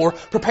give for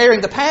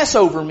preparing the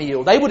Passover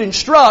meal, they would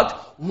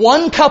instruct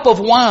 1 cup of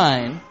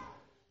wine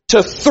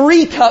to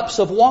 3 cups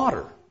of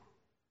water.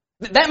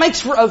 That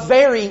makes for a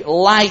very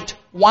light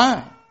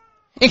wine.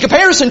 In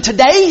comparison,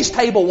 today's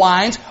table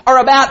wines are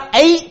about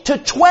 8 to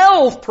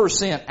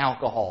 12%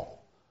 alcohol.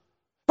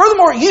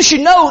 Furthermore, you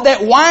should know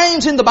that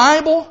wines in the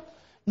Bible,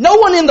 no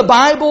one in the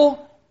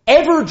Bible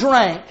ever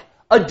drank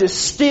a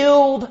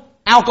distilled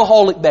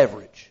alcoholic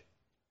beverage.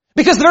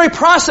 Because the very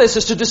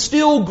processes to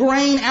distill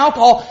grain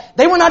alcohol,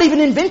 they were not even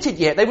invented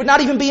yet. They would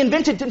not even be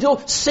invented until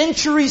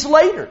centuries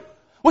later.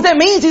 What that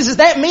means is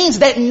that means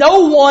that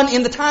no one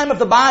in the time of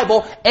the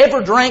Bible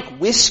ever drank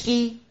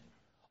whiskey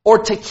or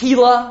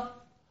tequila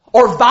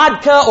or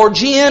vodka or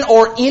gin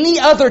or any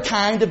other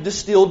kind of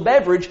distilled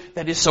beverage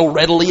that is so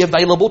readily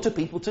available to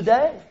people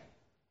today.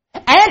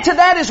 Add to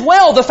that as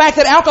well the fact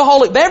that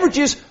alcoholic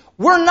beverages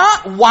were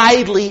not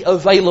widely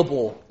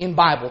available in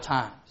Bible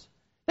times.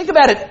 Think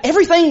about it.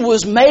 Everything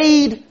was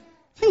made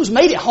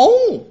at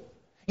home.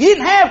 You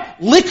didn't have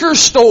liquor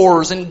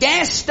stores and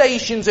gas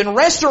stations and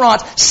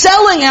restaurants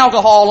selling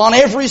alcohol on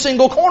every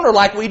single corner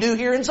like we do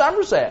here in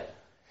Somerset.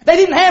 They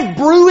didn't have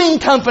brewing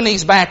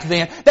companies back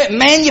then that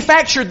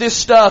manufactured this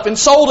stuff and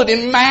sold it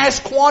in mass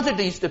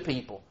quantities to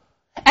people.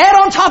 Add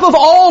on top of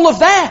all of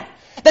that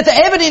the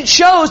evidence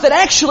shows that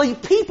actually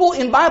people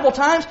in Bible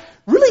times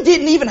really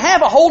didn't even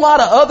have a whole lot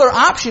of other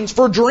options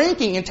for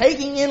drinking and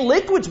taking in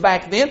liquids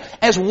back then,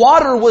 as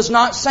water was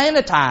not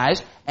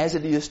sanitized as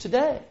it is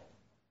today.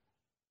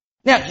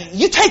 Now,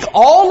 you take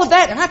all of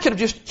that, and I could have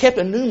just kept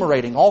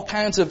enumerating all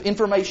kinds of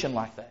information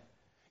like that.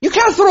 You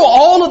kind of throw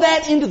all of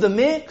that into the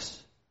mix.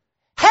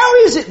 How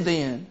is it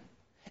then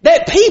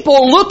that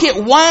people look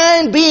at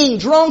wine being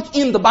drunk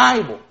in the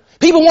Bible?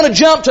 People want to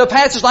jump to a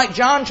passage like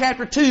John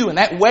chapter 2 and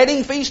that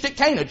wedding feast at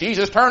Cana,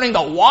 Jesus turning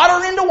the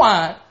water into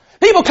wine.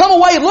 People come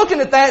away looking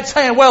at that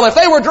saying, well, if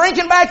they were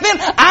drinking back then,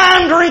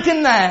 I'm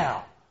drinking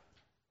now.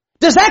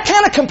 Does that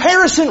kind of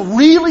comparison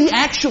really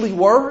actually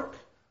work?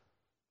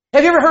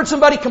 Have you ever heard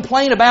somebody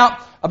complain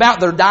about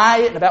their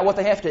diet and about what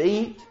they have to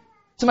eat?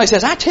 Somebody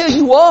says, I tell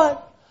you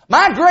what,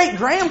 my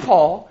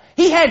great-grandpa,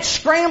 he had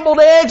scrambled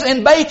eggs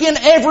and bacon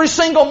every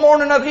single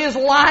morning of his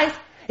life.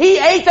 He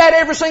ate that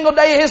every single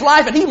day of his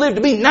life, and he lived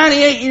to be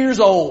 98 years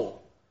old.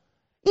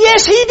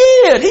 Yes, he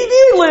did. He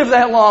did live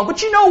that long.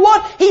 But you know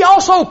what? He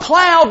also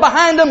plowed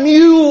behind a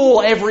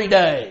mule every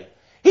day.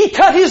 He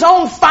cut his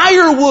own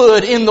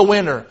firewood in the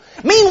winter.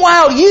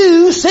 Meanwhile,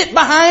 you sit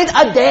behind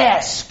a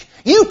desk.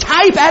 You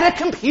type at a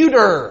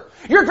computer.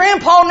 Your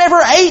grandpa never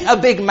ate a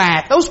Big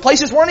Mac. Those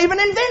places weren't even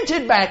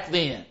invented back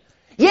then.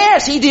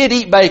 Yes, he did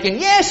eat bacon.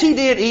 Yes, he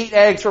did eat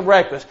eggs for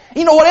breakfast.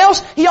 You know what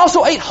else? He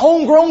also ate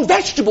homegrown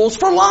vegetables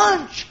for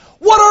lunch.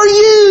 What are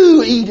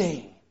you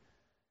eating?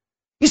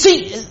 You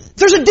see,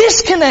 there's a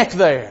disconnect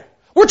there.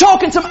 We're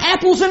talking some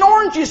apples and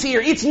oranges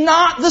here. It's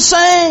not the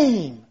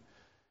same.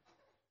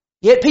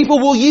 Yet people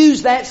will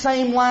use that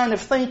same line of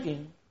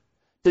thinking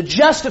to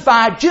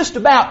justify just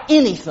about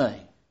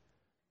anything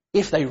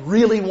if they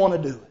really want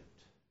to do it.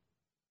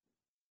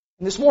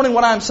 And this morning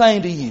what I'm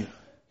saying to you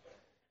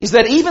is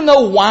that even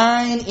though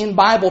wine in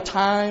Bible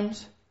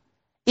times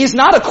is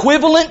not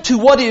equivalent to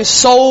what is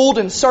sold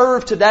and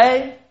served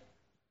today,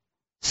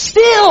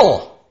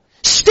 still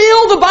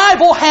the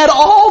Bible had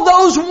all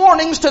those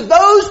warnings to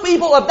those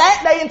people of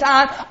that day and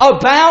time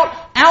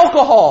about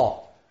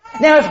alcohol.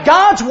 Now, if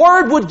God's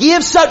Word would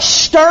give such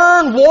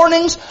stern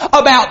warnings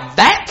about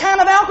that kind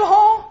of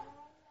alcohol,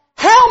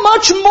 how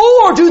much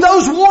more do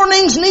those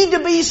warnings need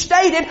to be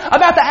stated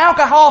about the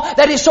alcohol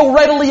that is so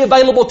readily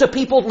available to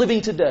people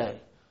living today?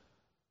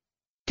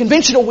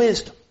 Conventional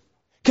wisdom.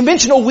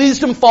 Conventional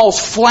wisdom falls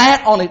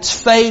flat on its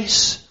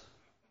face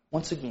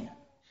once again.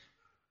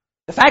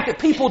 The fact that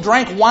people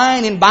drank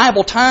wine in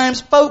Bible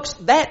times, folks,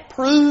 that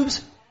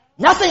proves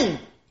nothing.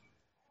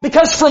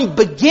 Because from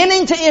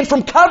beginning to end,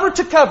 from cover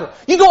to cover,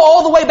 you go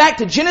all the way back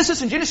to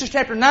Genesis, in Genesis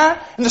chapter 9,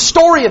 and the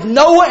story of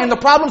Noah and the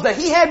problems that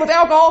he had with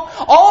alcohol,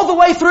 all the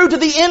way through to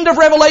the end of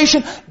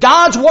Revelation,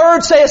 God's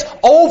Word says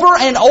over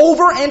and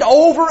over and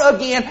over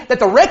again that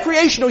the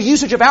recreational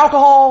usage of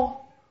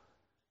alcohol,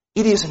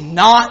 it is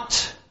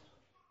not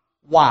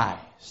wise.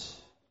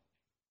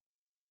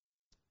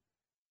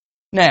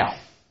 Now,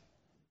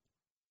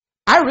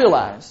 I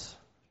realize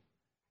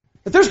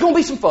that there's going to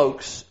be some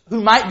folks who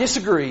might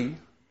disagree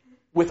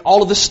with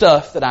all of the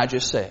stuff that I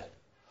just said.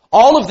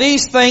 All of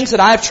these things that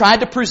I've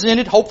tried to present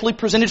it, hopefully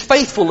presented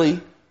faithfully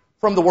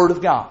from the Word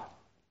of God.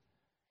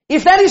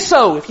 If that is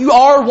so, if you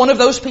are one of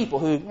those people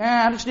who,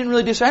 I just didn't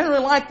really disagree, I didn't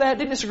really like that,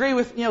 didn't disagree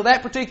with,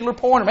 that particular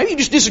point, or maybe you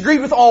just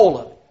disagreed with all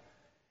of it,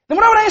 then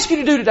what I would ask you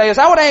to do today is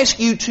I would ask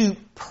you to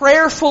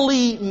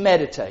prayerfully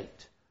meditate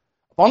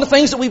on the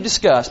things that we've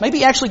discussed.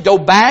 Maybe actually go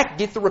back,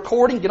 get the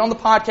recording, get on the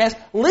podcast,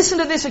 listen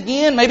to this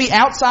again, maybe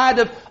outside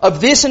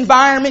of this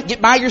environment,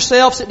 get by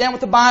yourself, sit down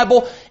with the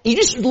Bible, and you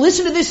just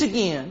listen to this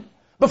again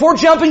before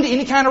jumping to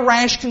any kind of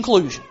rash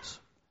conclusions.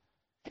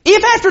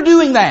 If after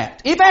doing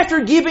that, if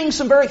after giving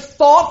some very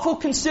thoughtful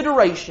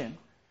consideration,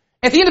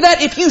 at the end of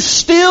that, if you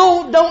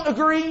still don't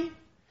agree,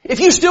 if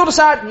you still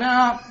decide,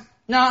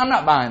 no, I'm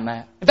not buying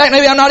that. In fact,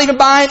 maybe I'm not even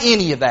buying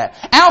any of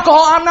that.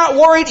 Alcohol, I'm not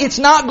worried it's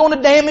not going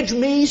to damage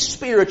me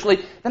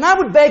spiritually. Then I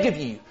would beg of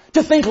you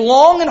to think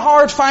long and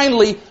hard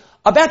finally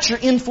about your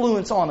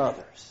influence on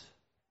others.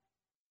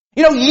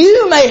 You know,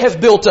 you may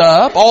have built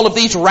up all of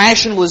these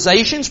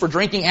rationalizations for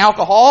drinking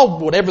alcohol,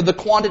 whatever the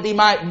quantity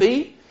might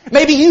be.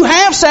 Maybe you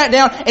have sat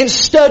down and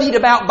studied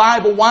about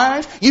Bible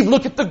wines. You've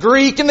looked at the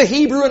Greek and the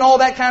Hebrew and all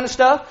that kind of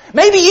stuff.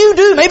 Maybe you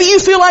do. Maybe you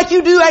feel like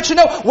you do actually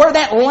know where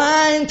that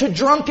line to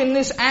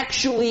drunkenness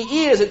actually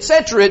is,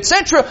 etc.,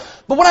 etc.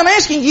 But what I'm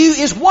asking you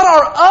is, what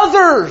are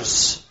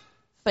others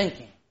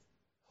thinking?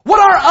 What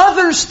are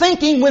others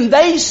thinking when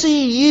they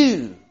see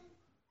you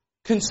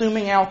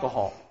consuming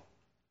alcohol?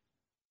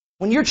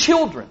 When your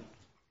children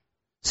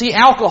see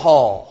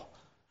alcohol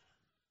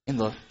in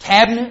the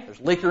cabinet, there's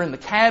liquor in the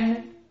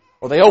cabinet,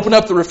 or they open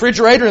up the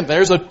refrigerator and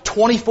there's a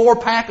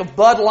 24-pack of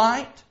Bud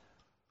Light,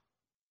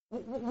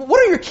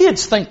 what are your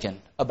kids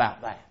thinking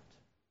about that?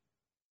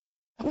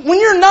 When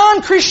your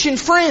non-Christian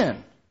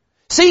friend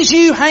sees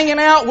you hanging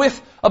out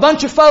with a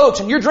bunch of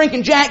folks and you're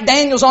drinking Jack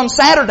Daniels on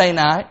Saturday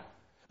night,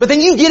 but then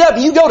you get up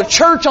and you go to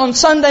church on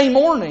Sunday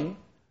morning,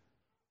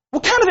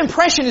 what kind of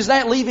impression is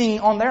that leaving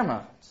on their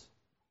minds?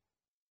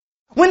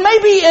 When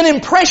maybe an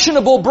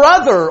impressionable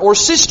brother or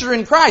sister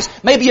in Christ,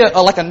 maybe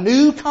like a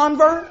new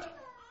convert,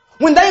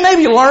 when they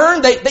maybe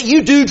learn that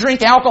you do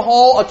drink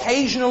alcohol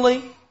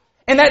occasionally,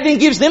 and that then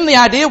gives them the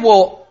idea,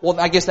 well,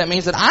 I guess that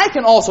means that I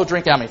can also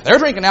drink alcohol. If they're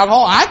drinking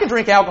alcohol, I can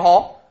drink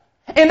alcohol.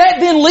 And that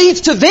then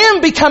leads to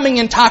them becoming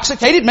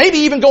intoxicated, maybe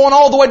even going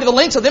all the way to the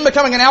lengths of them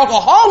becoming an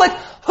alcoholic.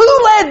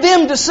 Who led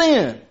them to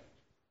sin?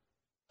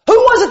 Who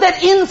was it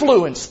that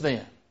influenced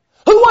them?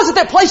 Who was it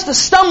that placed the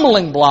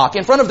stumbling block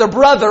in front of their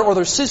brother or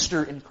their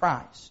sister in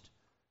Christ?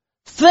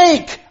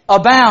 Think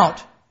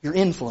about your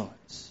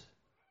influence.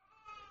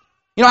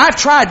 You know, I've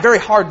tried very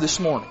hard this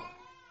morning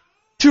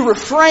to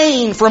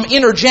refrain from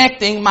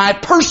interjecting my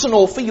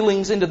personal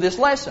feelings into this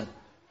lesson.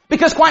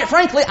 Because quite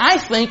frankly, I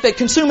think that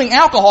consuming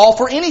alcohol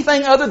for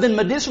anything other than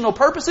medicinal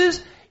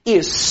purposes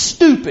is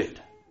stupid.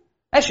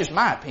 That's just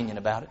my opinion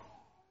about it.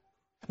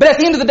 But at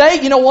the end of the day,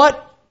 you know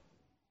what?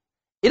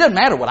 It doesn't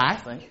matter what I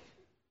think.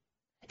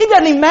 It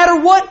doesn't even matter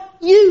what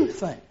you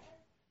think.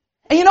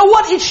 And you know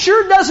what? It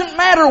sure doesn't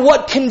matter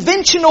what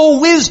conventional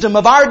wisdom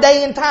of our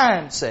day and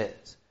time says.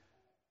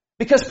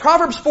 Because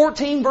Proverbs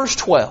 14 verse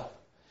 12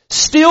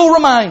 still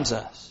reminds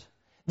us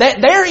that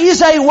there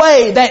is a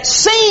way that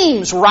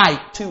seems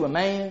right to a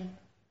man,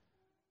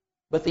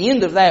 but the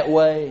end of that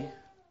way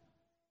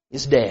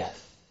is death.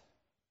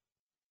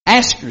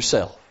 Ask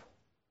yourself,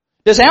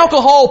 does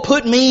alcohol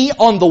put me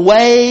on the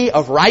way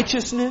of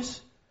righteousness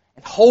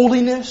and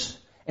holiness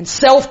and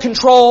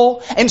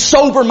self-control and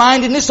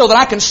sober-mindedness so that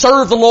I can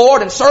serve the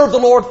Lord and serve the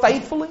Lord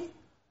faithfully?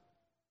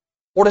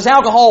 Or does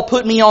alcohol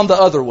put me on the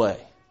other way?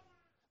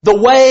 The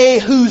way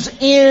whose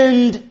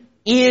end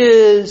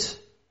is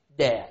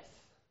death.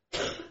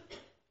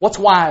 What's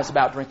wise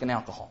about drinking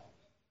alcohol?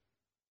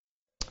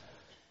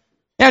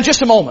 Now, in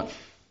just a moment,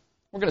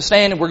 we're going to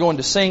stand and we're going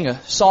to sing a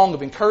song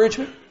of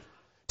encouragement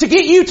to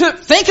get you to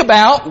think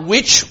about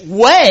which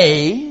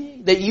way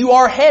that you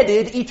are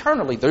headed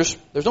eternally. There's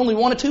only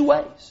one of two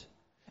ways.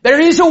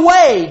 There is a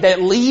way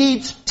that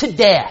leads to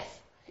death.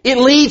 It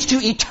leads to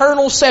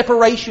eternal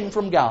separation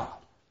from God.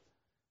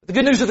 The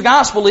good news of the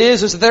gospel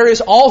is that there is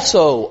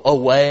also a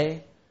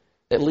way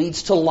that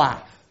leads to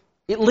life.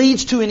 It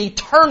leads to an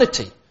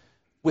eternity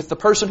with the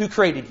person who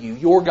created you,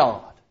 your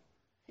God.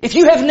 If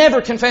you have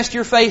never confessed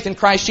your faith in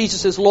Christ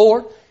Jesus as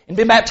Lord and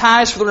been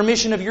baptized for the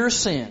remission of your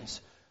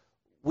sins,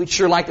 we'd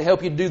sure like to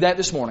help you to do that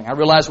this morning. I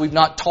realize we've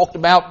not talked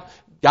about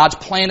God's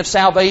plan of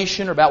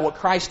salvation or about what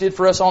Christ did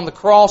for us on the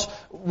cross.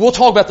 We'll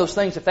talk about those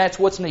things if that's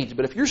what's needed.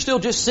 But if you're still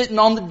just sitting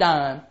on the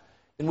dime,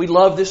 then we'd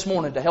love this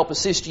morning to help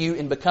assist you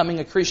in becoming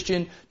a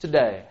Christian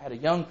today. I had a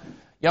young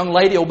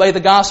lady obey the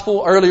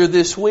gospel earlier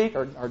this week,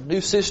 our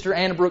new sister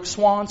Anna Brooke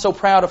Swan. So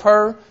proud of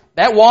her.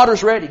 That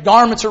water's ready.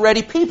 Garments are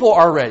ready. People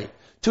are ready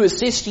to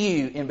assist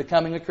you in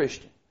becoming a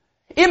Christian.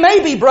 It may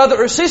be, brother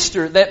or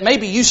sister, that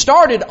maybe you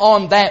started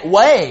on that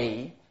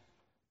way,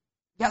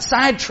 got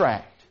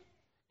sidetracked,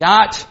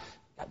 got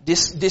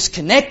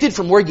disconnected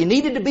from where you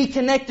needed to be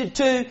connected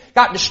to,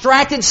 got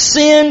distracted,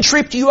 sin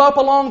tripped you up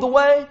along the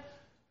way.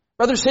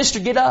 Brother or sister,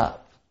 get up.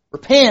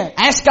 Repent.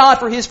 Ask God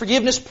for His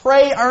forgiveness.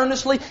 Pray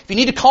earnestly. If you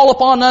need to call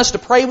upon us to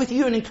pray with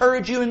you and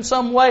encourage you in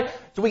some way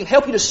so we can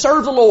help you to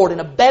serve the Lord in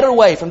a better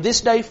way from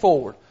this day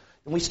forward,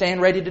 then we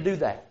stand ready to do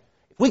that.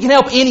 If we can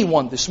help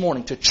anyone this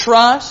morning to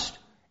trust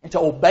and to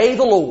obey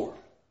the Lord,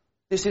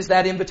 this is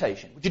that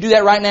invitation. Would you do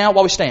that right now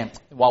while we stand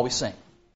and while we sing?